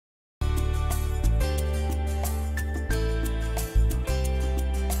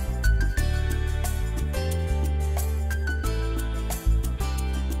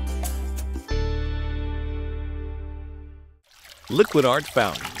LiquidArt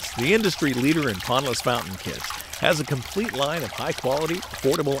Fountains, the industry leader in pondless fountain kits, has a complete line of high-quality,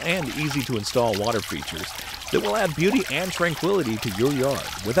 affordable, and easy-to-install water features that will add beauty and tranquility to your yard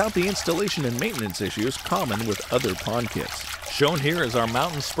without the installation and maintenance issues common with other pond kits. Shown here is our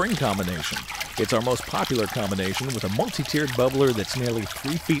mountain spring combination. It's our most popular combination with a multi-tiered bubbler that's nearly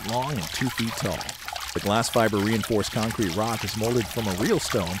 3 feet long and 2 feet tall. The glass fiber reinforced concrete rock is molded from a real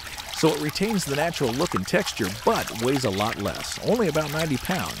stone, so it retains the natural look and texture but weighs a lot less, only about 90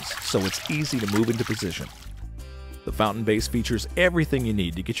 pounds, so it's easy to move into position. The fountain base features everything you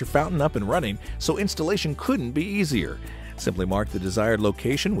need to get your fountain up and running, so installation couldn't be easier. Simply mark the desired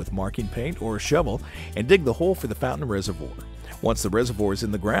location with marking paint or a shovel and dig the hole for the fountain reservoir. Once the reservoir is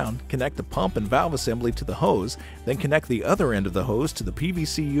in the ground, connect the pump and valve assembly to the hose, then connect the other end of the hose to the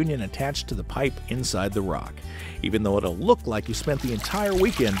PVC union attached to the pipe inside the rock. Even though it'll look like you spent the entire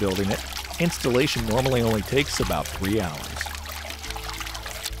weekend building it, installation normally only takes about 3 hours.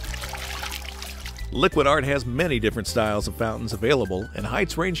 LiquidArt has many different styles of fountains available and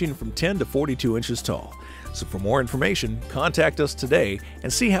heights ranging from 10 to 42 inches tall. So for more information, contact us today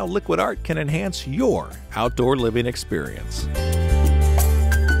and see how LiquidArt can enhance your outdoor living experience.